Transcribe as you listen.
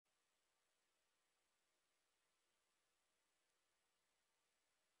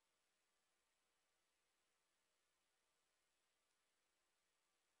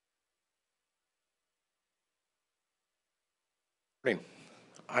Morning.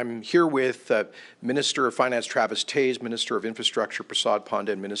 I'm here with Minister of Finance Travis Toews, Minister of Infrastructure Prasad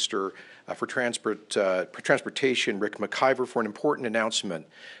Panda, and Minister for Transportation Rick McIver for an important announcement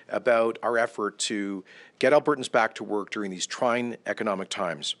about our effort to get Albertans back to work during these trying economic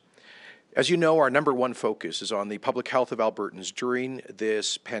times. As you know, our number one focus is on the public health of Albertans during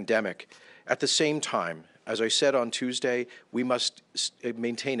this pandemic. At the same time, as I said on Tuesday, we must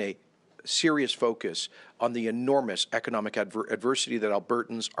maintain a serious focus on the enormous economic adversity that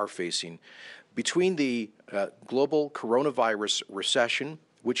Albertans are facing. Between the global coronavirus recession,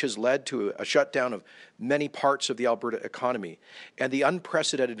 which has led to a shutdown of many parts of the Alberta economy, and the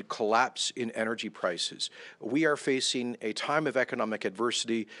unprecedented collapse in energy prices, we are facing a time of economic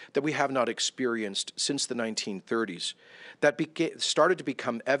adversity that we have not experienced since the 1930s. That started to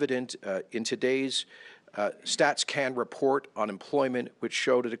become evident in today's Stats Can report on employment, which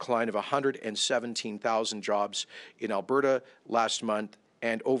showed a decline of 117,000 jobs in Alberta last month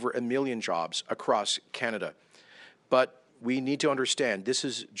and over 1 million jobs across Canada. But we need to understand this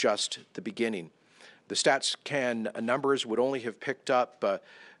is just the beginning. The Stats Can numbers would only have picked up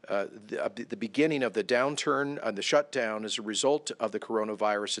the beginning of the downturn and the shutdown as a result of the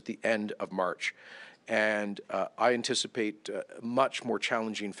coronavirus at the end of March. And I anticipate much more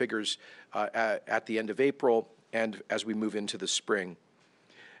challenging figures at the end of April and as we move into the spring.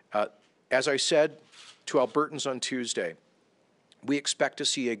 As I said to Albertans on Tuesday, we expect to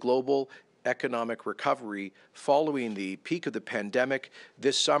see a global economic recovery following the peak of the pandemic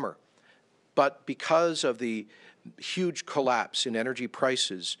this summer. But because of the huge collapse in energy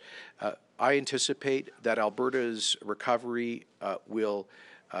prices, I anticipate that Alberta's recovery will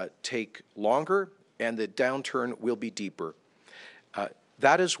take longer and the downturn will be deeper.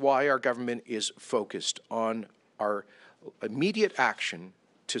 That is why our government is focused on our immediate action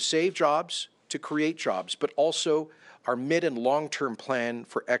to save jobs, to create jobs, but also our mid- and long-term plan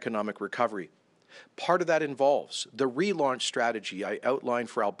for economic recovery. Part of that involves the relaunch strategy I outlined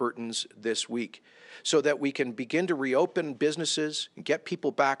for Albertans this week so that we can begin to reopen businesses and get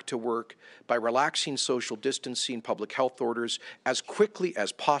people back to work by relaxing social distancing, public health orders as quickly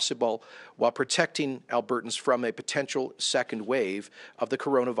as possible while protecting Albertans from a potential second wave of the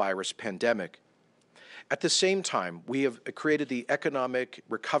coronavirus pandemic. At the same time, we have created the Economic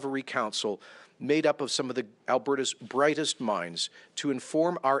Recovery Council made up of some of Alberta's brightest minds to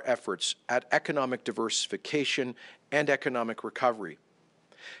inform our efforts at economic diversification and economic recovery.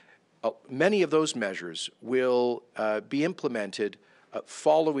 Many of those measures will be implemented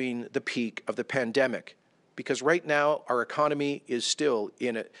following the peak of the pandemic, because right now our economy is still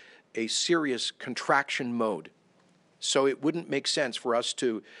in a serious contraction mode. So it wouldn't make sense for us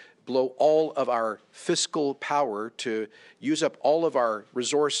to blow all of our fiscal power, to use up all of our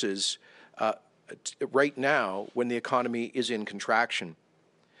resources right now when the economy is in contraction.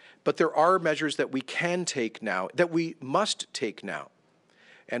 But there are measures that we can take now, that we must take now.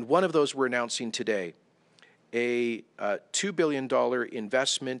 And one of those we're announcing today, a $2 billion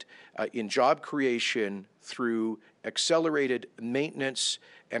investment in job creation through accelerated maintenance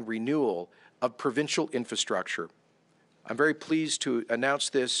and renewal of provincial infrastructure. I'm very pleased to announce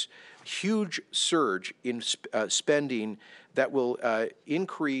this huge surge in spending that will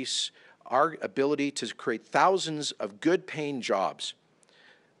increase our ability to create thousands of good-paying jobs.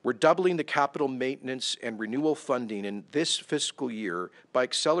 We're doubling the capital maintenance and renewal funding in this fiscal year by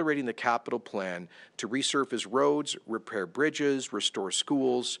accelerating the capital plan to resurface roads, repair bridges, restore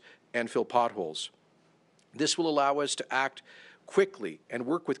schools, and fill potholes. This will allow us to act quickly and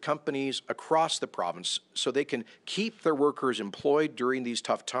work with companies across the province so they can keep their workers employed during these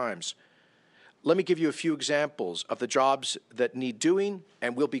tough times. Let me give you a few examples of the jobs that need doing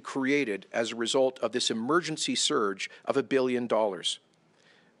and will be created as a result of this emergency surge of $1 billion.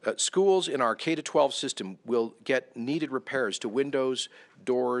 Schools in our K-12 system will get needed repairs to windows,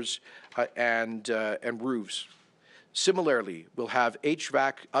 doors, and roofs. Similarly, we'll have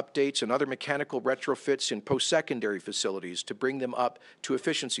HVAC updates and other mechanical retrofits in post-secondary facilities to bring them up to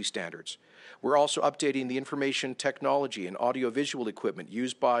efficiency standards. We're also updating the information technology and audiovisual equipment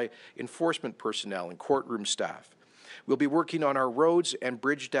used by enforcement personnel and courtroom staff. We'll be working on our roads and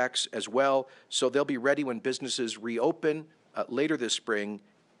bridge decks as well, so they'll be ready when businesses reopen later this spring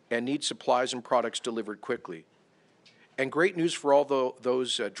and need supplies and products delivered quickly. And great news for all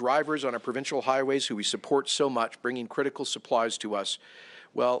those drivers on our provincial highways who we support so much, bringing critical supplies to us.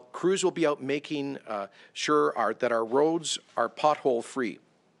 Well, crews will be out making sure that our roads are pothole-free.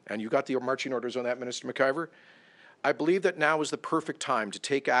 And you got the marching orders on that, Minister McIver? I believe that now is the perfect time to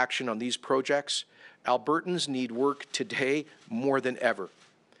take action on these projects. Albertans need work today more than ever.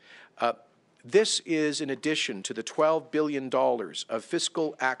 This is in addition to the $12 billion of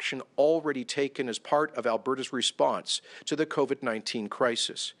fiscal action already taken as part of Alberta's response to the COVID-19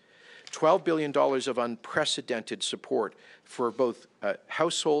 crisis. $12 billion of unprecedented support for both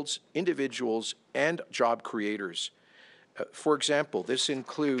households, individuals, and job creators. For example, this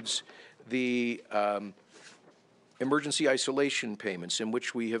includes the emergency isolation payments, in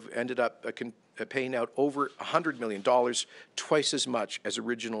which we have ended up paying out over $100 million, twice as much as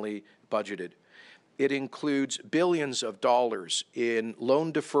originally budgeted. It includes billions of dollars in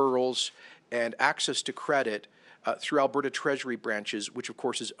loan deferrals and access to credit through Alberta Treasury branches, which of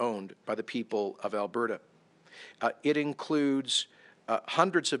course is owned by the people of Alberta. It includes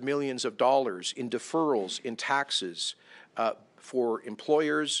hundreds of millions of dollars in deferrals in taxes for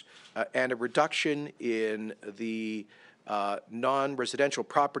employers and a reduction in the non-residential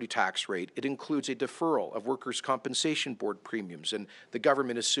property tax rate. It includes a deferral of workers' compensation board premiums, and the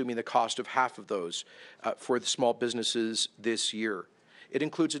government is assuming the cost of half of those for the small businesses this year. It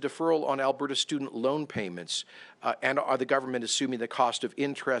includes a deferral on Alberta student loan payments, and the government assuming the cost of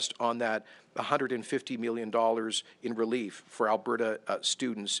interest on that $150 million in relief for Alberta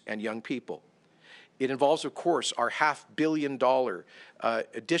students and young people. It involves, of course, our $500 million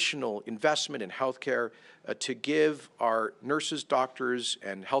additional investment in healthcare to give our nurses, doctors,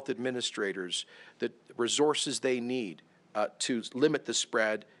 and health administrators the resources they need to limit the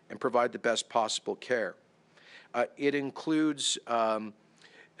spread and provide the best possible care. It includes a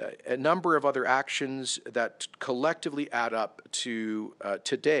number of other actions that collectively add up to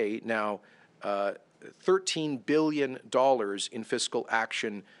today now $13 billion in fiscal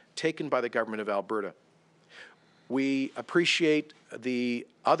action taken by the government of Alberta. We appreciate the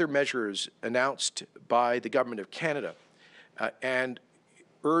other measures announced by the government of Canada and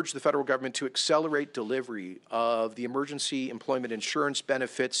urge the federal government to accelerate delivery of the emergency employment insurance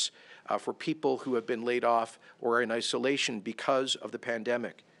benefits for people who have been laid off or are in isolation because of the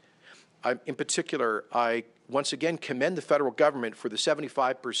pandemic. In particular, I once again commend the federal government for the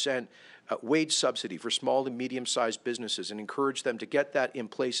 75% wage subsidy for small and medium-sized businesses and encourage them to get that in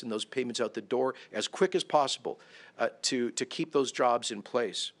place and those payments out the door as quick as possible to keep those jobs in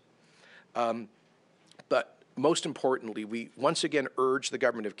place. But most importantly, we once again urge the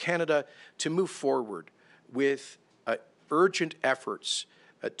Government of Canada to move forward with urgent efforts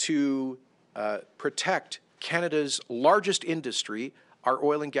to protect Canada's largest industry, our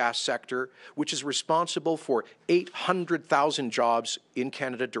oil and gas sector, which is responsible for 800,000 jobs in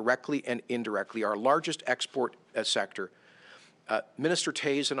Canada directly and indirectly, our largest export sector. Minister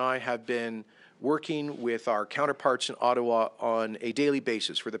Toews and I have been working with our counterparts in Ottawa on a daily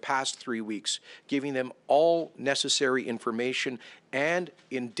basis for the past 3 weeks, giving them all necessary information and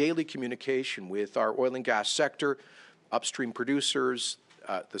in daily communication with our oil and gas sector, upstream producers,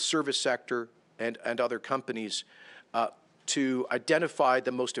 the service sector, and other companies to identify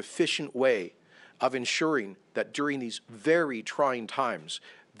the most efficient way of ensuring that during these very trying times,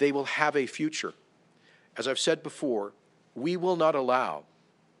 they will have a future. As I've said before, we will not allow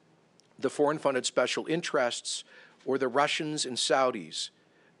the foreign-funded special interests or the Russians and Saudis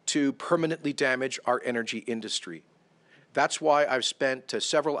to permanently damage our energy industry. That's why I've spent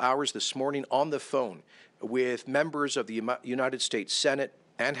several hours this morning on the phone with members of the United States Senate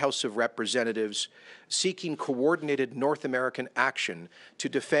and House of Representatives seeking coordinated North American action to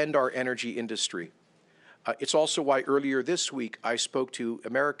defend our energy industry. It's also why earlier this week I spoke to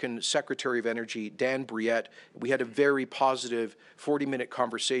American Secretary of Energy Dan Brouillette. We had a very positive 40-minute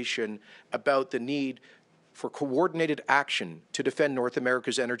conversation about the need for coordinated action to defend North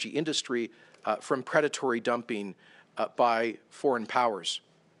America's energy industry from predatory dumping by foreign powers.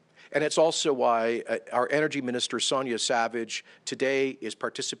 And it's also why our Energy Minister, Sonia Savage, today is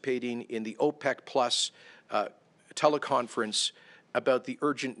participating in the OPEC Plus teleconference about the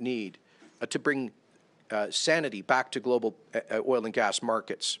urgent need to bring sanity back to global oil and gas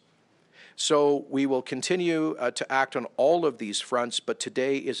markets. So we will continue to act on all of these fronts, but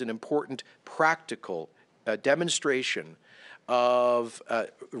today is an important practical demonstration of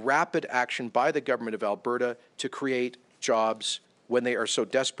rapid action by the Government of Alberta to create jobs when they are so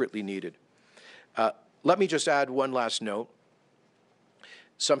desperately needed. Let me just add one last note.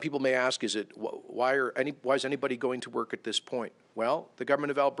 Some people may ask, why is anybody going to work at this point? Well, the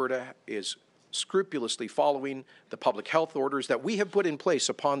Government of Alberta is scrupulously following the public health orders that we have put in place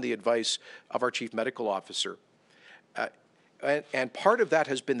upon the advice of our Chief Medical Officer. And part of that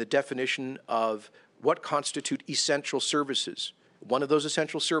has been the definition of what constitute essential services. One of those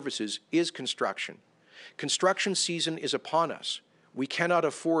essential services is construction. Construction season is upon us. We cannot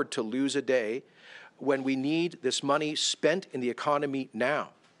afford to lose a day when we need this money spent in the economy now.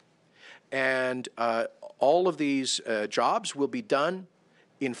 And all of these jobs will be done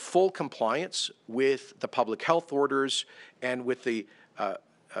in full compliance with the public health orders and with the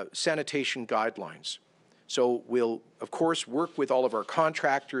sanitation guidelines. So we'll, of course, work with all of our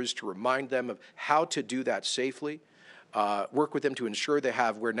contractors to remind them of how to do that safely, work with them to ensure they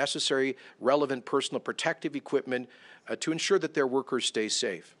have, where necessary, relevant personal protective equipment to ensure that their workers stay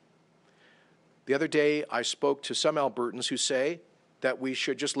safe. The other day, I spoke to some Albertans who say that we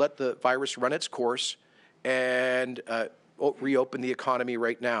should just let the virus run its course and reopen the economy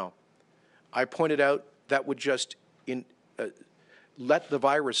right now. I pointed out that would just let the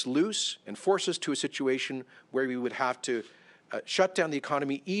virus loose and force us to a situation where we would have to shut down the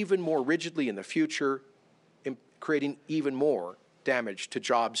economy even more rigidly in the future, creating even more damage to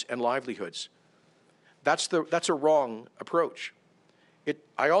jobs and livelihoods. That's a wrong approach.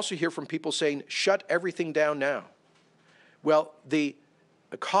 I also hear from people saying, shut everything down now. Well, the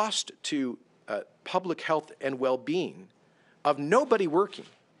cost to public health and well-being of nobody working,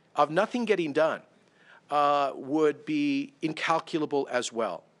 of nothing getting done, would be incalculable as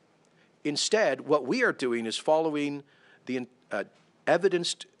well. Instead, what we are doing is following the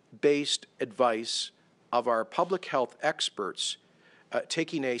evidence-based advice of our public health experts,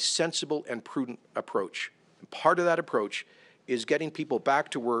 taking a sensible and prudent approach. And part of that approach is getting people back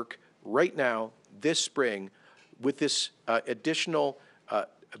to work right now, this spring, with this additional $1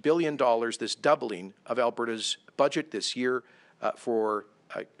 billion, this doubling of Alberta's budget this year for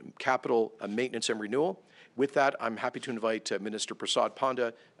capital maintenance and renewal. With that, I'm happy to invite Minister Prasad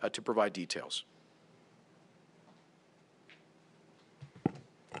Panda to provide details.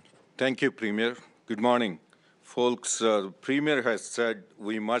 Thank you, Premier. Good morning. Folks, the Premier has said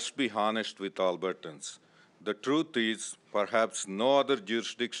we must be honest with Albertans. The truth is, perhaps no other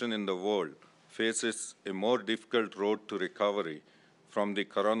jurisdiction in the world faces a more difficult road to recovery from the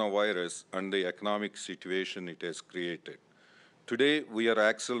coronavirus and the economic situation it has created. Today, we are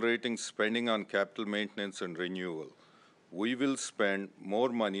accelerating spending on capital maintenance and renewal. We will spend more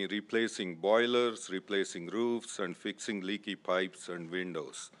money replacing boilers, replacing roofs, and fixing leaky pipes and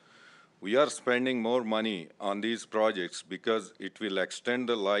windows. We are spending more money on these projects because it will extend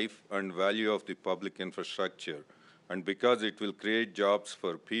the life and value of the public infrastructure, and because it will create jobs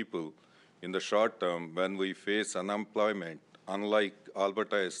for people in the short term when we face unemployment, unlike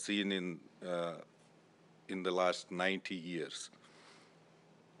Alberta has seen in the last 90 years.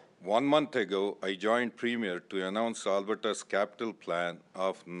 1 month ago, I joined Premier to announce Alberta's capital plan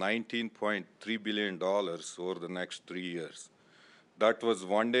of $19.3 billion over the next 3 years. That was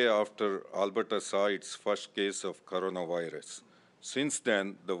 1 day after Alberta saw its first case of coronavirus. Since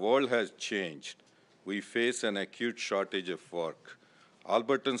then, the world has changed. We face an acute shortage of work.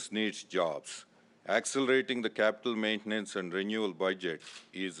 Albertans need jobs. Accelerating the capital maintenance and renewal budget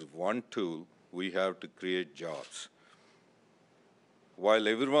is one tool we have to create jobs. While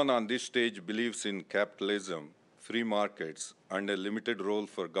everyone on this stage believes in capitalism, free markets, and a limited role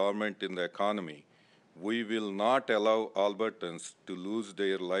for government in the economy, we will not allow Albertans to lose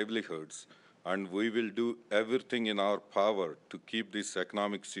their livelihoods, and we will do everything in our power to keep this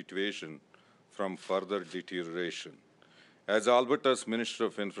economic situation from further deterioration. As Alberta's Minister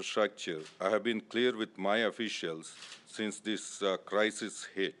of Infrastructure, I have been clear with my officials since this crisis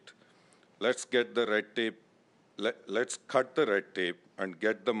hit. Let's cut the red tape and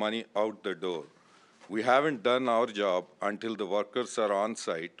get the money out the door. We haven't done our job until the workers are on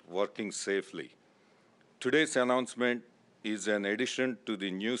site working safely. Today's announcement is an addition to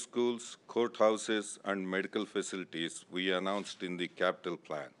the new schools, courthouses, and medical facilities we announced in the capital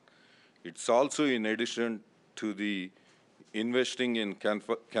plan. It's also in addition to the Investing in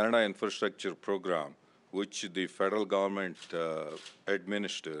Canada Infrastructure program, which the federal government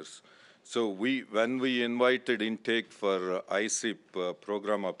administers. So when we invited intake for ICIP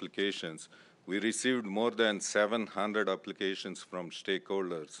program applications, we received more than 700 applications from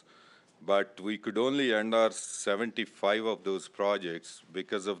stakeholders, but we could only endorse 75 of those projects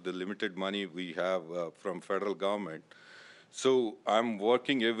because of the limited money we have from federal government. So I'm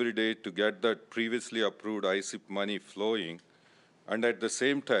working every day to get that previously approved ICIP money flowing, and at the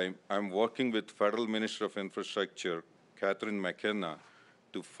same time, I'm working with Federal Minister of Infrastructure, Catherine McKenna,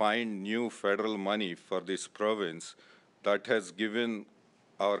 to find new federal money for this province that has given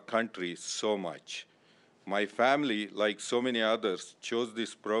our country so much. My family, like so many others, chose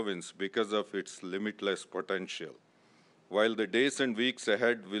this province because of its limitless potential. While the days and weeks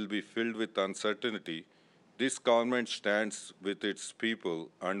ahead will be filled with uncertainty, this government stands with its people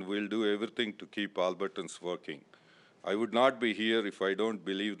and will do everything to keep Albertans working. I would not be here if I don't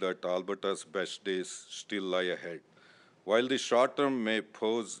believe that Alberta's best days still lie ahead. While the short term may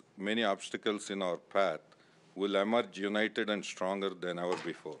pose many obstacles in our path, we'll emerge united and stronger than ever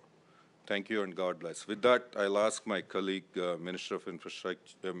before. Thank you and God bless. With that, I'll ask my colleague, Minister of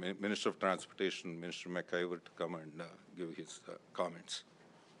Infrastructure, Minister of Transportation, Minister McIver, to come and give his comments.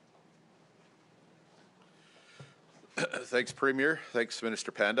 Thanks, Premier. Thanks,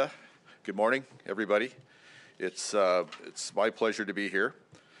 Minister Panda. Good morning, everybody. It's my pleasure to be here.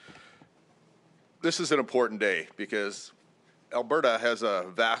 This is an important day because Alberta has a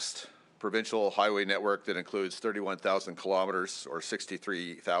vast provincial highway network that includes 31,000 kilometers or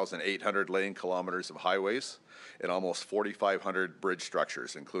 63,800 lane kilometers of highways and almost 4,500 bridge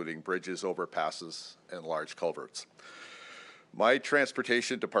structures, including bridges, overpasses, and large culverts. My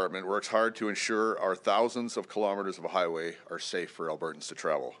transportation department works hard to ensure our thousands of kilometers of highway are safe for Albertans to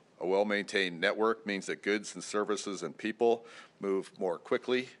travel. A well-maintained network means that goods and services and people move more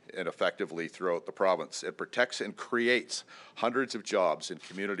quickly and effectively throughout the province. It protects and creates hundreds of jobs in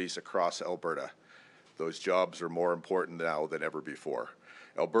communities across Alberta. Those jobs are more important now than ever before.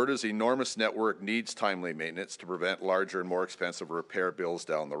 Alberta's enormous network needs timely maintenance to prevent larger and more expensive repair bills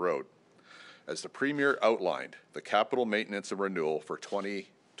down the road. As the Premier outlined, the capital maintenance and renewal for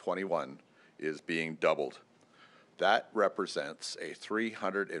 2021 is being doubled. That represents a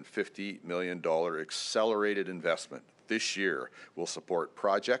 $350 million accelerated investment this year will support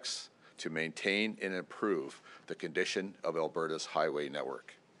projects to maintain and improve the condition of Alberta's highway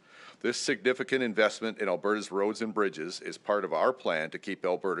network. This significant investment in Alberta's roads and bridges is part of our plan to keep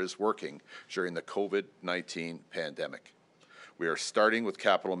Albertans working during the COVID-19 pandemic. We are starting with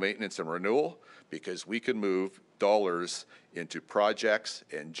capital maintenance and renewal because we can move dollars into projects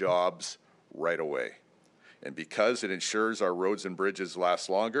and jobs right away. And because it ensures our roads and bridges last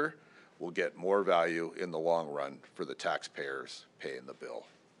longer, we'll get more value in the long run for the taxpayers paying the bill.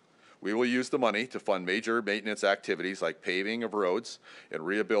 We will use the money to fund major maintenance activities like paving of roads and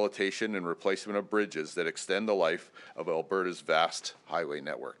rehabilitation and replacement of bridges that extend the life of Alberta's vast highway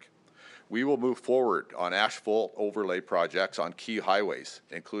network. We will move forward on asphalt overlay projects on key highways,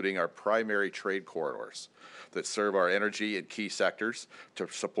 including our primary trade corridors that serve our energy and key sectors to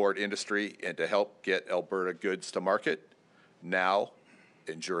support industry and to help get Alberta goods to market now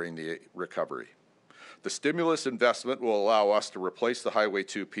and during the recovery. The stimulus investment will allow us to replace the Highway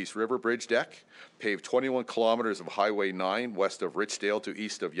 2 Peace River Bridge deck, pave 21 kilometers of Highway 9 west of Richdale to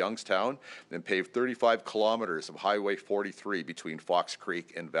east of Youngstown, and pave 35 kilometers of Highway 43 between Fox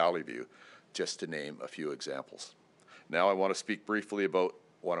Creek and Valley View, just to name a few examples. Now I want to speak briefly about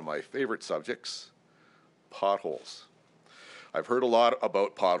one of my favorite subjects, potholes. I've heard a lot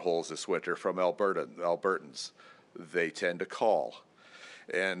about potholes this winter from Albertans. They tend to call.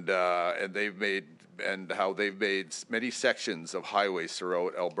 And how they've made many sections of highways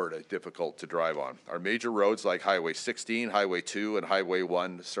throughout Alberta difficult to drive on. Our major roads like Highway 16, Highway 2, and Highway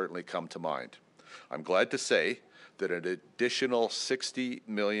 1 certainly come to mind. I'm glad to say that an additional $60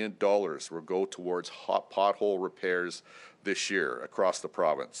 million will go towards pothole repairs this year across the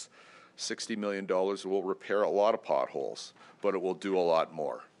province. $60 million will repair a lot of potholes, but it will do a lot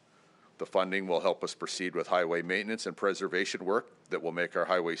more. The funding will help us proceed with highway maintenance and preservation work that will make our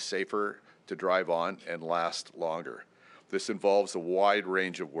highways safer to drive on and last longer. This involves a wide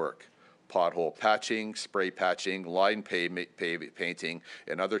range of work: pothole patching, spray patching, line painting,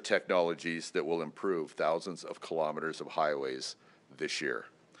 and other technologies that will improve thousands of kilometers of highways this year.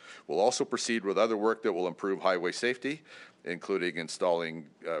 We'll also proceed with other work that will improve highway safety, including installing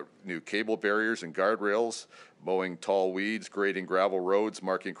new cable barriers and guardrails, mowing tall weeds, grading gravel roads,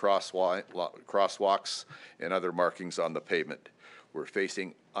 marking crosswalks, and other markings on the pavement. We're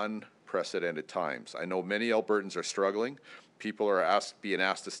facing unprecedented times. I know many Albertans are struggling. People are being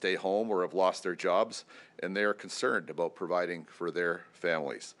asked to stay home or have lost their jobs, and they are concerned about providing for their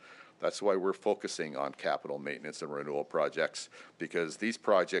families. That's why we're focusing on capital maintenance and renewal projects, because these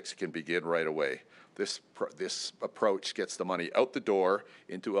projects can begin right away. This approach gets the money out the door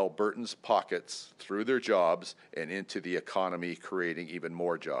into Albertans' pockets through their jobs and into the economy, creating even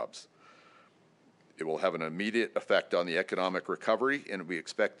more jobs. It will have an immediate effect on the economic recovery, and we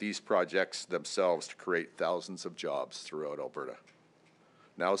expect these projects themselves to create thousands of jobs throughout Alberta.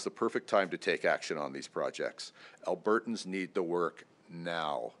 Now is the perfect time to take action on these projects. Albertans need the work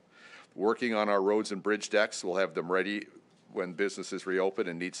now. Working on our roads and bridge decks will have them ready when businesses reopen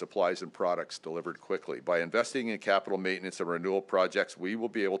and need supplies and products delivered quickly. By investing in capital maintenance and renewal projects, we will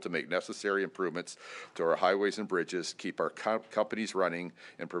be able to make necessary improvements to our highways and bridges, keep our companies running,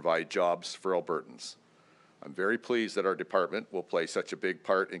 and provide jobs for Albertans. I'm very pleased that our department will play such a big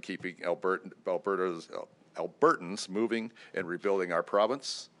part in keeping Albertans moving and rebuilding our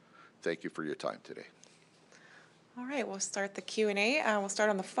province. Thank you for your time today. All right, we'll start the Q&A. We'll start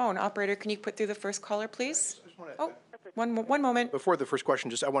on the phone. Operator, can you put through the first caller, please? Oh, one moment. Before the first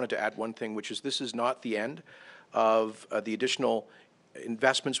question, I wanted to add one thing, which is this is not the end of the additional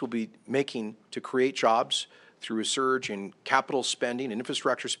investments we'll be making to create jobs through a surge in capital spending and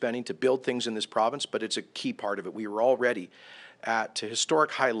infrastructure spending to build things in this province, but it's a key part of it. We were already at a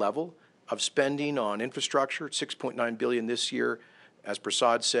historic high level of spending on infrastructure, $6.9 billion this year. As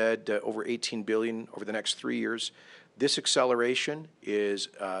Prasad said, over $18 billion over the next 3 years. This acceleration is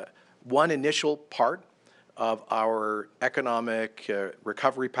one initial part of our economic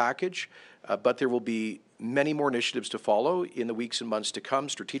recovery package, but there will be many more initiatives to follow in the weeks and months to come,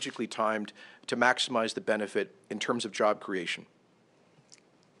 strategically timed to maximize the benefit in terms of job creation.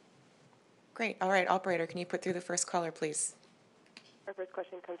 Great. All right, operator, can you put through the first caller, please? Our first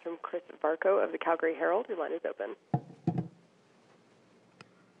question comes from Chris Varco of the Calgary Herald. Your line is open.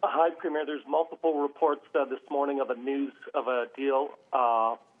 Hi, Premier. There's multiple reports this morning of a deal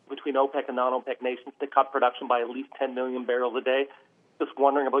between OPEC and non-OPEC nations to cut production by at least 10 million barrels a day. Just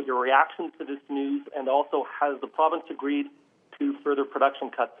wondering about your reactions to this news, and also has the province agreed to further production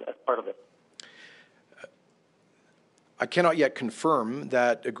cuts as part of it? I cannot yet confirm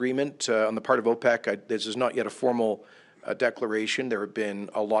that agreement on the part of OPEC. This is not yet a formal declaration. There have been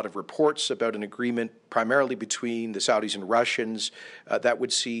a lot of reports about an agreement primarily between the Saudis and Russians that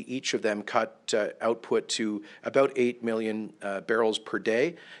would see each of them cut output to about 8 million barrels per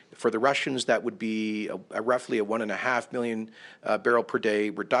day. For the Russians, that would be roughly a 1.5 million barrel per day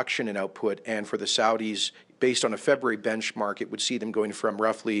reduction in output, and for the Saudis, based on a February benchmark, it would see them going from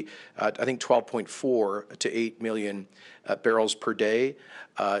roughly, I think, 12.4 to 8 million barrels per day.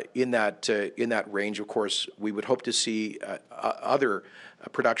 In that range, of course, we would hope to see other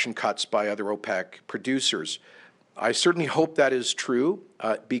production cuts by other OPEC producers. I certainly hope that is true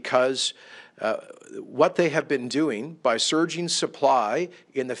because what they have been doing by surging supply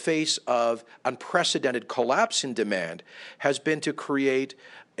in the face of unprecedented collapse in demand has been to create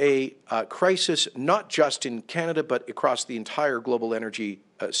a crisis not just in Canada but across the entire global energy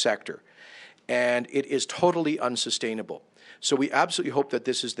sector. And it is totally unsustainable. So we absolutely hope that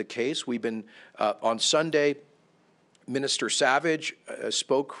this is the case. We've been, on Sunday, Minister Savage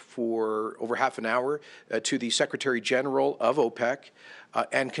spoke for over half an hour to the Secretary General of OPEC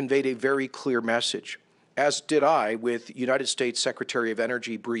and conveyed a very clear message, as did I with United States Secretary of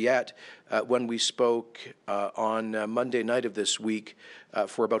Energy Briette when we spoke on Monday night of this week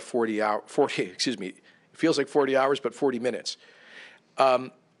for about 40 hours, it feels like 40 hours, but 40 minutes.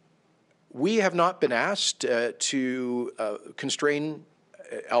 We have not been asked to constrain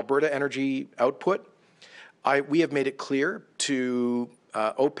Alberta energy output. We have made it clear to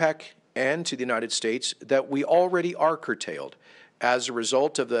OPEC and to the United States that we already are curtailed as a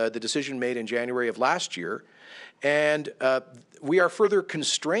result of the decision made in January of last year. And we are further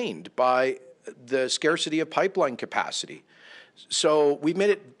constrained by the scarcity of pipeline capacity. So we've made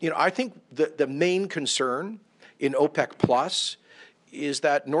it, I think the main concern in OPEC Plus is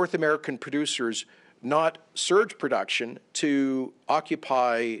that North American producers not surge production to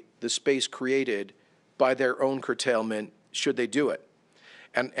occupy the space created by their own curtailment should they do it.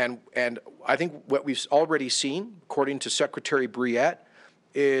 And I think what we've already seen, according to Secretary Briette,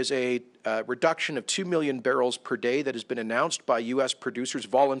 is a reduction of 2 million barrels per day that has been announced by U.S. producers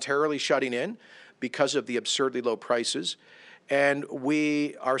voluntarily shutting in because of the absurdly low prices. And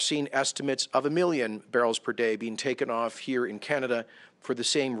we are seeing estimates of 1 million barrels per day being taken off here in Canada for the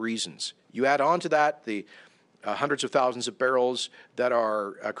same reasons. You add on to that the hundreds of thousands of barrels that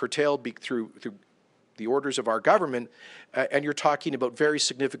are curtailed through the orders of our government, and you're talking about very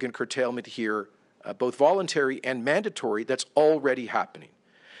significant curtailment here, both voluntary and mandatory, that's already happening.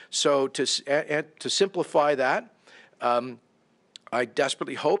 So to simplify that, I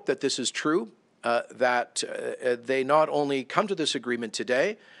desperately hope that this is true, that they not only come to this agreement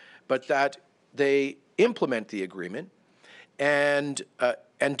today, but that they implement the agreement and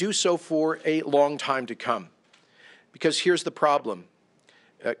do so for a long time to come. Because here's the problem,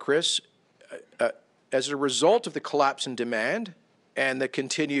 Chris. As a result of the collapse in demand and the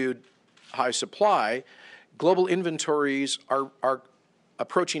continued high supply, global inventories are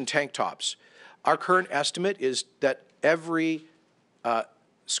approaching tank tops. Our current estimate is that every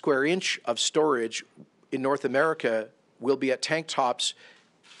square inch of storage in North America will be at tank tops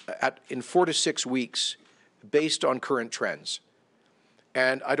in 4 to 6 weeks based on current trends.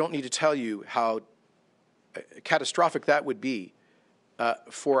 And I don't need to tell you how catastrophic that would be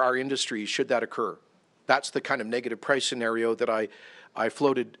for our industry should that occur. That's the kind of negative price scenario that I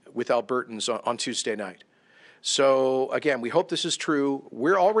floated with Albertans on Tuesday night. So again, we hope this is true.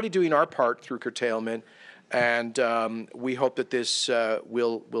 We're already doing our part through curtailment. And we hope that this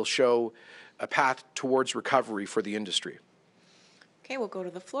will show a path towards recovery for the industry. Okay, we'll go to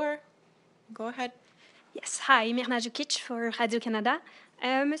the floor. Go ahead. Yes. Hi, Mirna Jukic for Radio-Canada.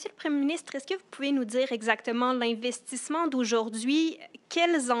 Monsieur le Premier ministre, est-ce que vous pouvez nous dire exactement l'investissement d'aujourd'hui,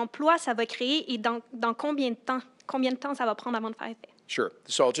 quels emplois ça va créer et dans combien de temps ça va prendre avant de faire effet? Sure.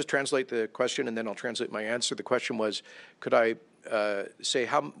 So I'll just translate the question and then I'll translate my answer. The question was, could I say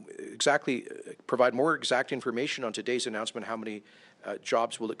how exactly, provide more exact information on today's announcement, how many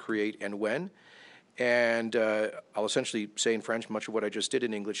jobs will it create and when? And I'll essentially say in French much of what I just did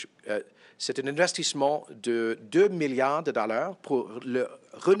in English. C'est un investissement de 2 milliards de dollars pour le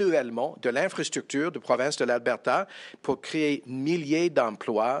renouvellement de l'infrastructure de province de l'Alberta pour créer milliers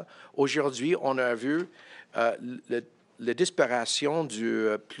d'emplois. Aujourd'hui, on a vu la disparition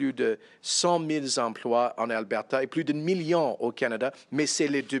de plus de 100 000 emplois en Alberta et plus de millions au Canada, mais c'est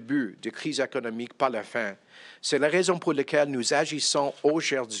le début de crise économique, pas la fin. C'est la raison pour laquelle nous agissons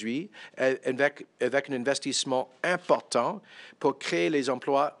aujourd'hui avec un investissement important pour créer les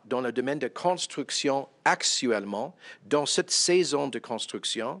emplois dans le domaine de construction actuellement, dans cette saison de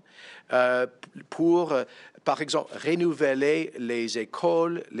construction, pour, par exemple, renouveler les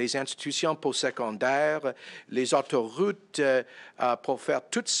écoles, les institutions postsecondaires, les autoroutes, pour faire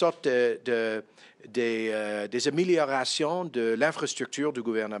toutes sortes des améliorations de l'infrastructure du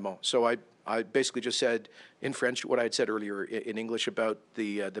gouvernement. So I basically just said in French what I had said earlier in English about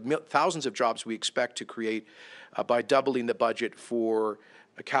the thousands of jobs we expect to create by doubling the budget for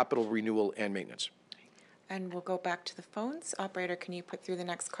capital renewal and maintenance. And we'll go back to the phones. Operator, can you put through the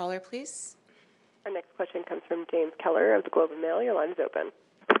next caller, please? Our next question comes from James Keller of the Globe and Mail. Your line is open.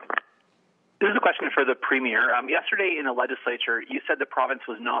 This is a question for the Premier. Yesterday in the legislature, you said the province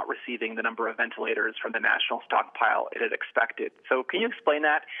was not receiving the number of ventilators from the national stockpile it had expected. So can you explain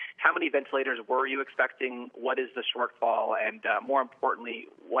that? How many ventilators were you expecting? What is the shortfall? And more importantly,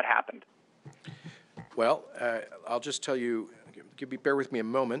 what happened? Well, I'll just tell you, bear with me a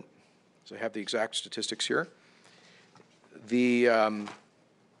moment, so I have the exact statistics here.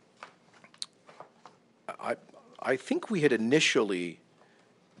 I think we had initially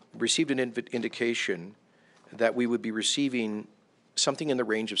received an indication that we would be receiving something in the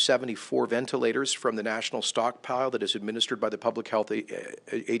range of 74 ventilators from the national stockpile that is administered by the Public Health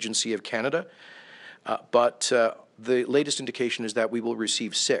Agency of Canada. But the latest indication is that we will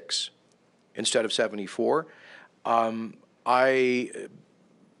receive 6 instead of 74. I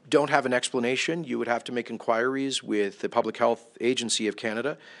don't have an explanation. You would have to make inquiries with the Public Health Agency of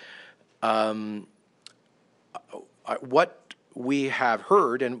Canada. What we have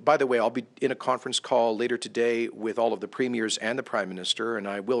heard, and by the way, I'll be in a conference call later today with all of the premiers and the Prime Minister, and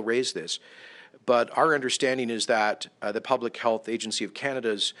I will raise this, but our understanding is that the Public Health Agency of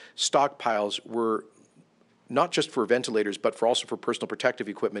Canada's stockpiles were not just for ventilators, but also for personal protective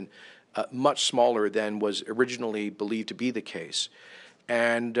equipment, much smaller than was originally believed to be the case.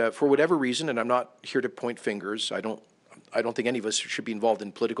 And for whatever reason, and I'm not here to point fingers, I don't think any of us should be involved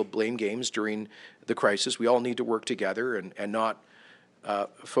in political blame games during the crisis. We all need to work together and not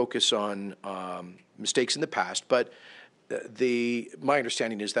focus on mistakes in the past. But my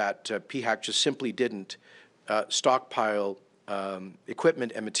understanding is that PHAC just simply didn't stockpile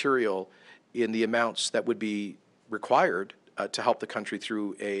equipment and material in the amounts that would be required to help the country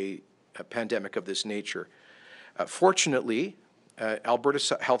through a pandemic of this nature. Fortunately,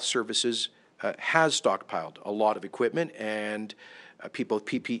 Alberta Health Services has stockpiled a lot of equipment and both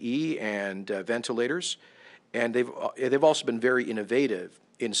PPE and ventilators, and they've also been very innovative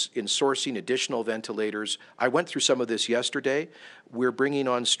in sourcing additional ventilators. I went through some of this yesterday. We're bringing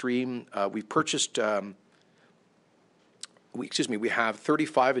on stream. We've purchased. We have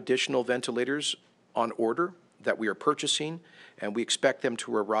 35 additional ventilators on order that we are purchasing, and we expect them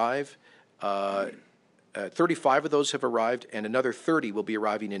to arrive. 35 of those have arrived, and another 30 will be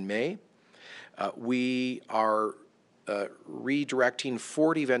arriving in May. We are redirecting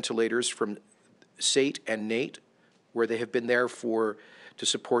 40 ventilators from SAIT and NAIT, where they have been there to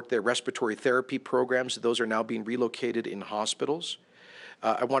support their respiratory therapy programs. Those are now being relocated in hospitals.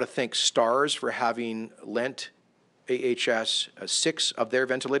 I want to thank STARS for having lent AHS 6 of their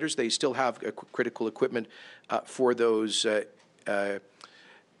ventilators. They still have critical equipment for those their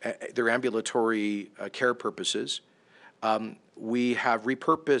ambulatory care purposes. We have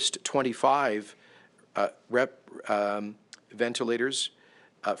repurposed 25 ventilators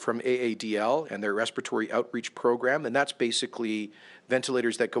from AADL and their respiratory outreach program, and that's basically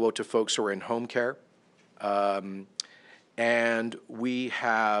ventilators that go out to folks who are in home care. And we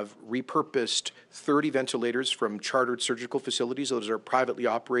have repurposed 30 ventilators from chartered surgical facilities. Those are privately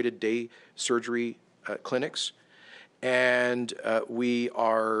operated day surgery clinics, and we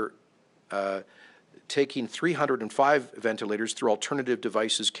are taking 305 ventilators through alternative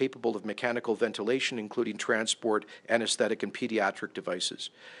devices capable of mechanical ventilation, including transport, anesthetic, and pediatric devices.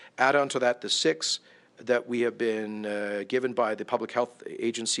 Add on to that the 6 that we have been given by the Public Health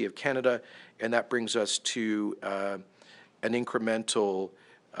Agency of Canada, and that brings us to an incremental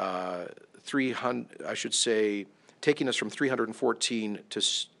 300, I should say, taking us from 314 to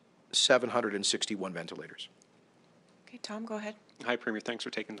 761 ventilators. Okay, Tom, go ahead. Hi, Premier. Thanks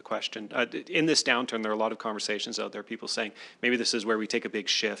for taking the question. In this downturn, there are a lot of conversations out there, people saying maybe this is where we take a big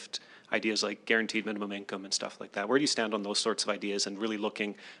shift, ideas like guaranteed minimum income and stuff like that. Where do you stand on those sorts of ideas and really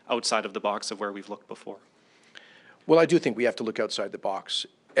looking outside of the box of where we've looked before? Well, I do think we have to look outside the box.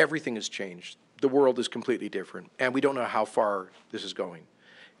 Everything has changed. The world is completely different, and we don't know how far this is going.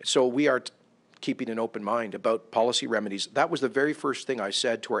 So we are keeping an open mind about policy remedies. That was the very first thing I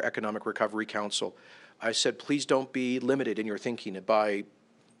said to our Economic Recovery Council. I said, please don't be limited in your thinking by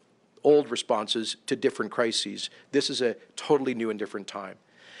old responses to different crises. This is a totally new and different time.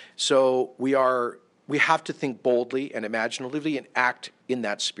 So we have to think boldly and imaginatively and act in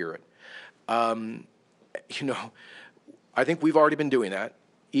that spirit. I think we've already been doing that.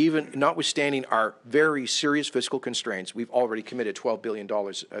 Even notwithstanding our very serious fiscal constraints, we've already committed $12 billion,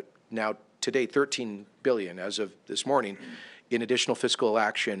 now today $13 billion as of this morning, in additional fiscal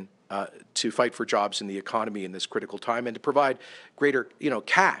action to fight for jobs in the economy in this critical time and to provide greater,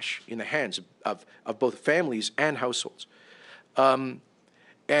 cash in the hands of both families and households. And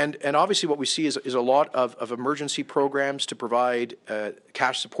obviously what we see is a lot of emergency programs to provide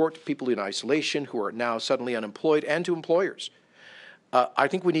cash support to people in isolation who are now suddenly unemployed and to employers. I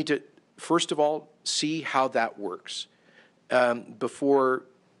think we need to, first of all, see how that works before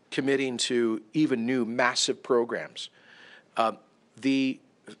committing to even new massive programs. The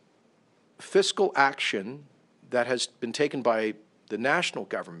fiscal action that has been taken by the national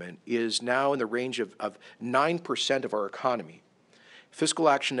government is now in the range of 9% of our economy. Fiscal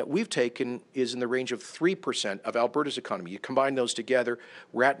action that we've taken is in the range of 3% of Alberta's economy. You combine those together,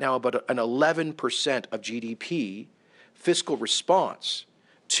 we're at now about an 11% of GDP fiscal response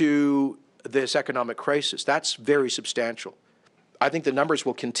to this economic crisis. That's very substantial. I think the numbers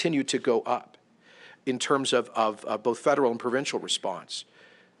will continue to go up in terms of both federal and provincial response.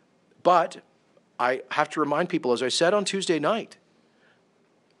 But I have to remind people, as I said on Tuesday night,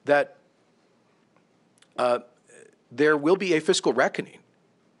 that there will be a fiscal reckoning,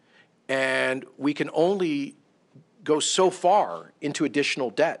 and we can only go so far into additional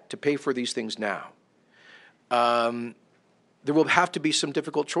debt to pay for these things now. There will have to be some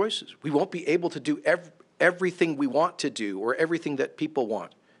difficult choices. We won't be able to do everything we want to do or everything that people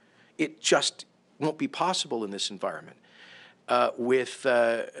want. It just won't be possible in this environment. This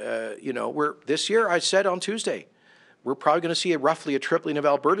year, I said on Tuesday, we're probably going to see roughly a tripling of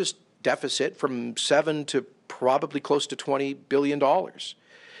Alberta's deficit from 7 to probably close to $20 billion.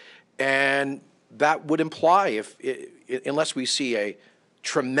 And that would imply, unless we see a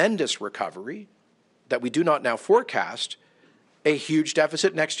tremendous recovery that we do not now forecast, a huge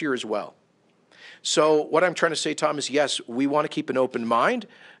deficit next year as well. So what I'm trying to say, Tom, is yes, we want to keep an open mind.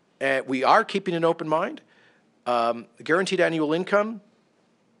 We are keeping an open mind. Guaranteed annual income,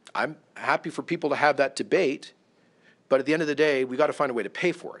 I'm happy for people to have that debate, but at the end of the day, we got to find a way to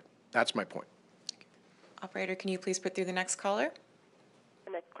pay for it. That's my point. Operator, can you please put through the next caller?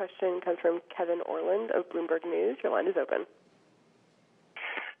 The next question comes from Kevin Orland of Bloomberg News. Your line is open.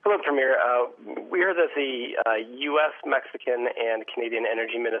 Hello, Premier. We heard that the U.S., Mexican, and Canadian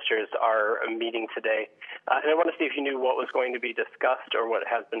energy ministers are meeting today. And I want to see if you knew what was going to be discussed or what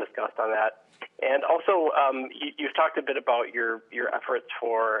has been discussed on that. And also, you've talked a bit about your efforts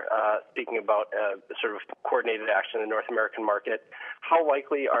for speaking about sort of coordinated action in the North American market. How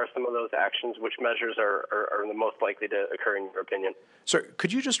likely are some of those actions? Which measures are the most likely to occur, in your opinion? Sir,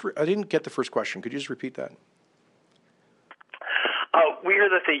 could you just, I didn't get the first question. Could you just repeat that? We hear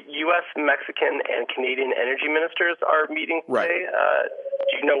that the U.S., Mexican, and Canadian energy ministers are meeting today. Right.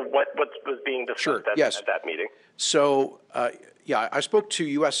 Do you know what was being discussed at that meeting? So, I spoke to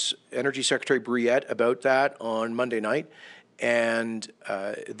U.S. Energy Secretary Brouillette about that on Monday night, and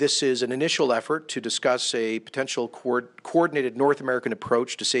this is an initial effort to discuss a potential coordinated North American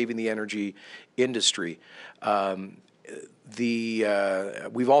approach to saving the energy industry.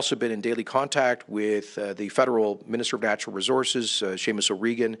 We've also been in daily contact with the Federal Minister of Natural Resources, Seamus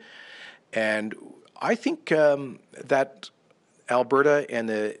O'Regan, and I think that Alberta and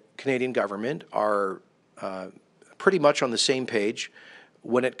the Canadian government are pretty much on the same page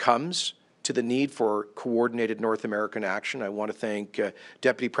when it comes to the need for coordinated North American action. I want to thank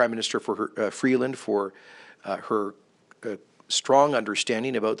Deputy Prime Minister Freeland for her strong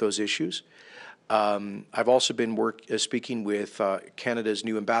understanding about those issues. I've also been speaking with Canada's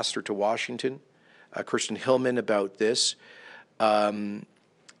new ambassador to Washington, Kirsten Hillman, about this. And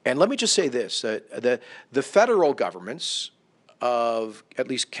let me just say this, the federal governments of at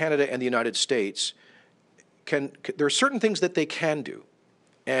least Canada and the United States, there are certain things that they can do.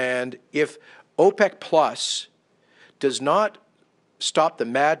 And if OPEC Plus does not stop the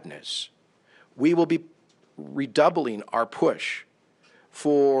madness, we will be redoubling our push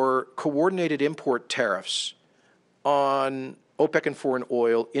for coordinated import tariffs on OPEC and foreign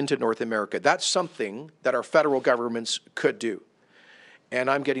oil into North America. That's something that our federal governments could do. And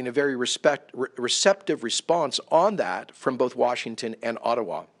I'm getting a very receptive response on that from both Washington and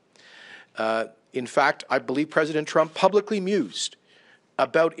Ottawa. In fact, I believe President Trump publicly mused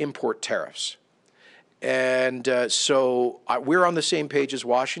about import tariffs. And so we're on the same page as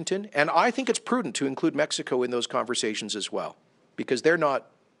Washington, and I think it's prudent to include Mexico in those conversations as well, because they're not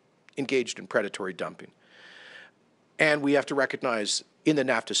engaged in predatory dumping. And we have to recognize in the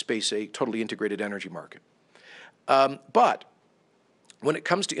NAFTA space a totally integrated energy market. But when it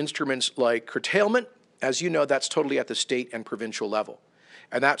comes to instruments like curtailment, as you know, that's totally at the state and provincial level.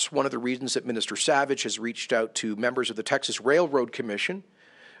 And that's one of the reasons that Minister Savage has reached out to members of the Texas Railroad Commission,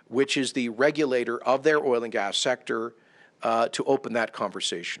 which is the regulator of their oil and gas sector, to open that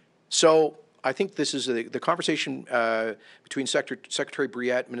conversation. So I think this is the conversation between Secretary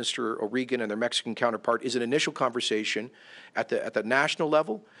Briette, Minister O'Regan, and their Mexican counterpart is an initial conversation at the national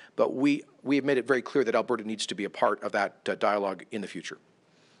level, but we have made it very clear that Alberta needs to be a part of that dialogue in the future.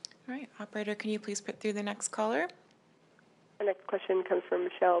 All right, operator, can you please put through the next caller? Our next question comes from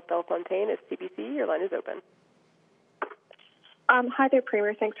Michelle Bellefontaine of CBC. Your line is open. Hi there,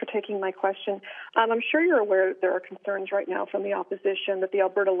 Premier. Thanks for taking my question. I'm sure you're aware that there are concerns right now from the opposition that the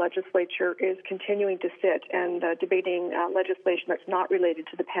Alberta legislature is continuing to sit and debating legislation that's not related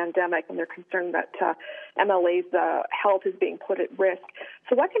to the pandemic, and they're concerned that MLA's health is being put at risk.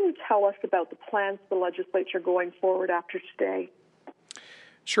 So what can you tell us about the plans for the legislature going forward after today?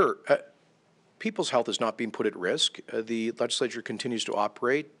 Sure. People's health is not being put at risk. The legislature continues to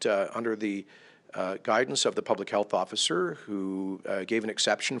operate under the guidance of the public health officer, who gave an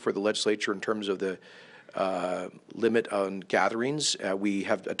exception for the legislature in terms of the limit on gatherings. We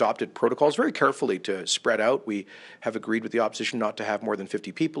have adopted protocols very carefully to spread out. We have agreed with the opposition not to have more than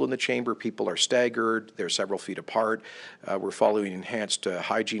 50 people in the chamber. People are staggered. They're several feet apart. We're following enhanced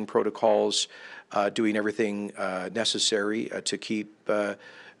hygiene protocols, doing everything necessary to keep the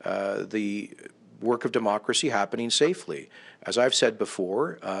work of democracy happening safely. As I've said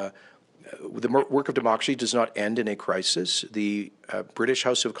before, the work of democracy does not end in a crisis. The British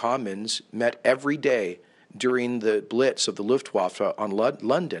House of Commons met every day during the blitz of the Luftwaffe on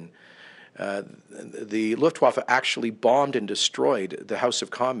London. The Luftwaffe actually bombed and destroyed the House of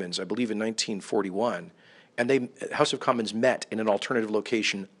Commons, I believe in 1941, and the House of Commons met in an alternative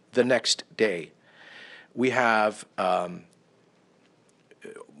location the next day. We have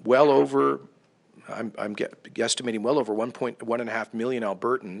well over, I'm estimating well over 1.5 million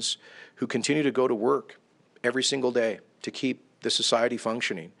Albertans who continue to go to work every single day to keep the society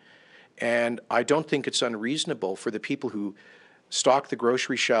functioning. And I don't think it's unreasonable for the people who stock the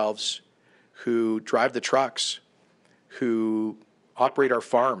grocery shelves, who drive the trucks, who operate our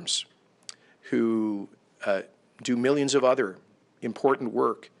farms, who do millions of other important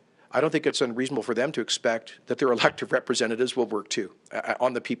work. I don't think it's unreasonable for them to expect that their elected representatives will work too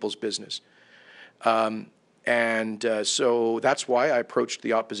on the people's business. So that's why I approached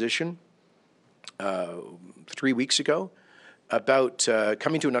the opposition 3 weeks ago about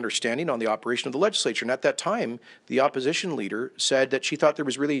coming to an understanding on the operation of the legislature. And at that time, the opposition leader said that she thought there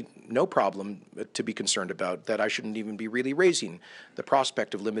was really no problem to be concerned about, that I shouldn't even be really raising the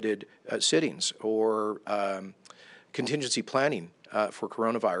prospect of limited sittings or contingency planning for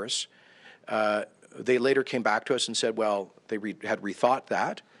coronavirus. They later came back to us and said, well, they had rethought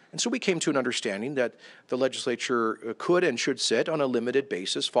that. And so we came to an understanding that the legislature could and should sit on a limited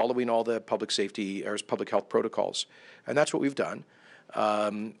basis following all the public safety or public health protocols. And that's what we've done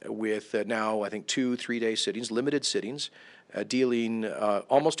with now, I think, 2-3-day sittings, limited sittings, dealing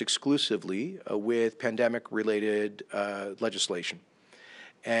almost exclusively with pandemic-related legislation,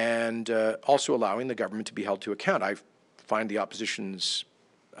 and also allowing the government to be held to account. I find the opposition's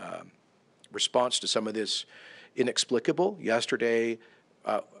response to some of this inexplicable. Yesterday,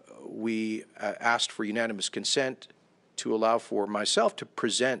 we asked for unanimous consent to allow for myself to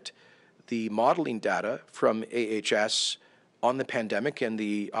present the modeling data from AHS on the pandemic, and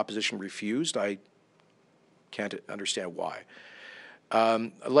the opposition refused. I can't understand why.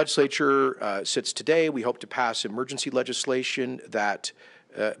 The legislature sits today. We hope to pass emergency legislation that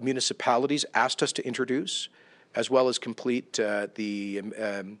municipalities asked us to introduce, as well as complete the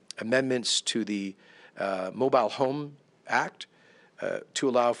amendments to the Mobile Home Act to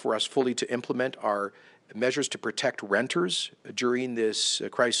allow for us fully to implement our measures to protect renters during this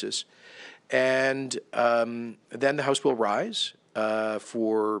crisis. And then the House will rise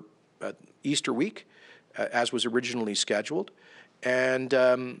for Easter week, as was originally scheduled.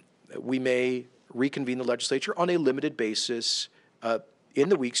 And we may reconvene the legislature on a limited basis in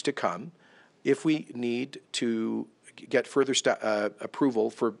the weeks to come if we need to get further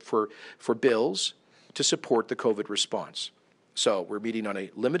approval for bills to support the COVID response. So we're meeting on a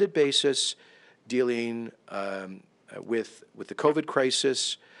limited basis, dealing with the COVID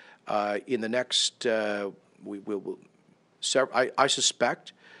crisis. In the next, I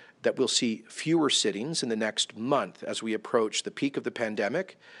suspect that we'll see fewer sittings in the next month as we approach the peak of the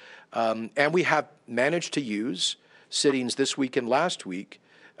pandemic. And we have managed to use sittings this week and last week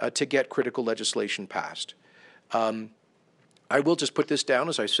to get critical legislation passed. I will just put this down,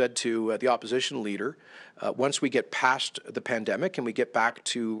 as I said to the opposition leader, once we get past the pandemic and we get back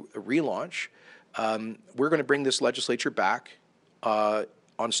to a relaunch, we're going to bring this legislature back on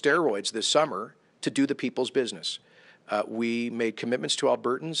steroids this summer to do the people's business. We made commitments to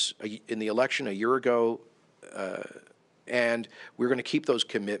Albertans in the election a year ago, and we're going to keep those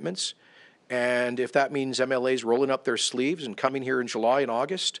commitments. And if that means MLAs rolling up their sleeves and coming here in July and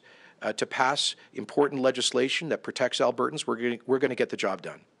August to pass important legislation that protects Albertans, we're going to get the job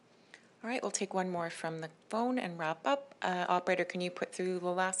done. All right, we'll take one more from the phone and wrap up. Operator, can you put through the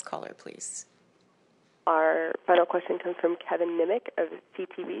last caller, please? Our final question comes from Kevin Nimick of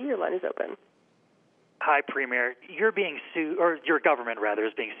CTV. Your line is open. Hi, Premier. You're being sued, or your government, rather,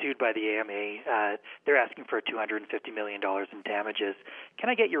 is being sued by the AMA. They're asking for $250 million in damages. Can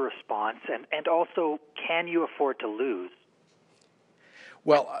I get your response? And also, can you afford to lose?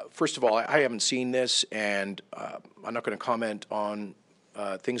 Well, first of all, I haven't seen this, and I'm not going to comment on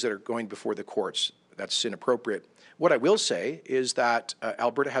things that are going before the courts. That's inappropriate. What I will say is that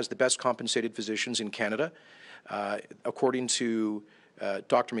Alberta has the best compensated physicians in Canada. According to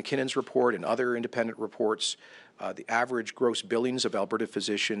Dr. McKinnon's report and other independent reports, the average gross billings of Alberta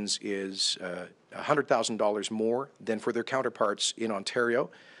physicians is $100,000 more than for their counterparts in Ontario.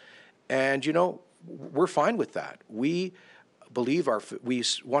 And, you know, we're fine with that. We believe we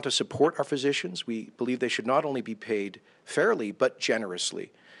want to support our physicians. We believe they should not only be paid fairly, but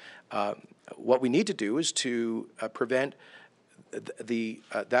generously. What we need to do is to prevent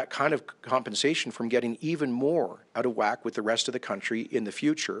that kind of compensation from getting even more out of whack with the rest of the country in the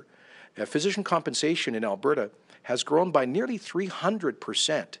future. Physician compensation in Alberta has grown by nearly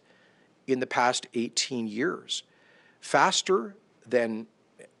 300% in the past 18 years, faster than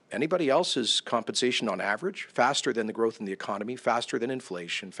anybody else's compensation on average, faster than the growth in the economy, faster than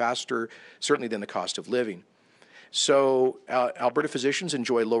inflation, faster certainly than the cost of living. So Alberta physicians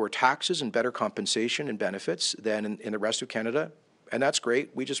enjoy lower taxes and better compensation and benefits than in the rest of Canada, and that's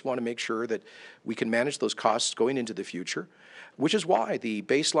great. We just want to make sure that we can manage those costs going into the future, which is why the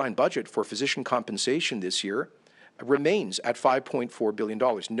baseline budget for physician compensation this year remains at $5.4 billion,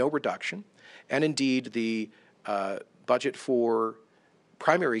 no reduction, and indeed the budget for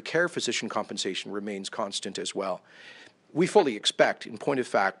primary care physician compensation remains constant as well. We fully expect, in point of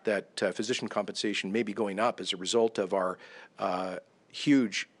fact, that physician compensation may be going up as a result of our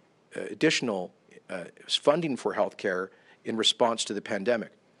huge additional funding for healthcare in response to the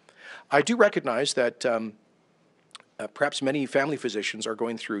pandemic. I do recognize that perhaps many family physicians are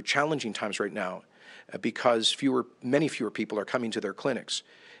going through challenging times right now because many fewer people are coming to their clinics.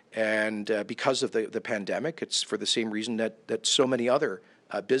 And because of the pandemic, it's for the same reason that so many other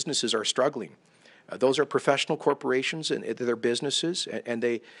businesses are struggling. Those are professional corporations and their businesses, and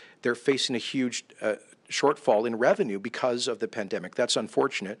they're facing a huge shortfall in revenue because of the pandemic. That's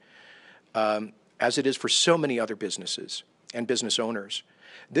unfortunate, as it is for so many other businesses and business owners.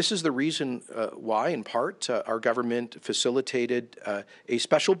 This is the reason why, in part, our government facilitated a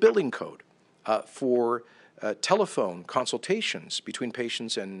special billing code for telephone consultations between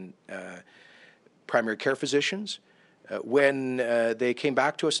patients and primary care physicians. When they came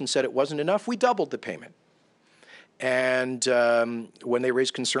back to us and said it wasn't enough, we doubled the payment. And when they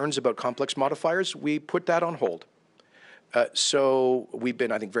raised concerns about complex modifiers, we put that on hold. So we've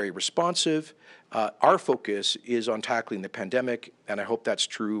been, I think, very responsive. Our focus is on tackling the pandemic, and I hope that's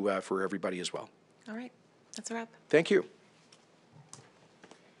true for everybody as well. All right. That's a wrap. Thank you.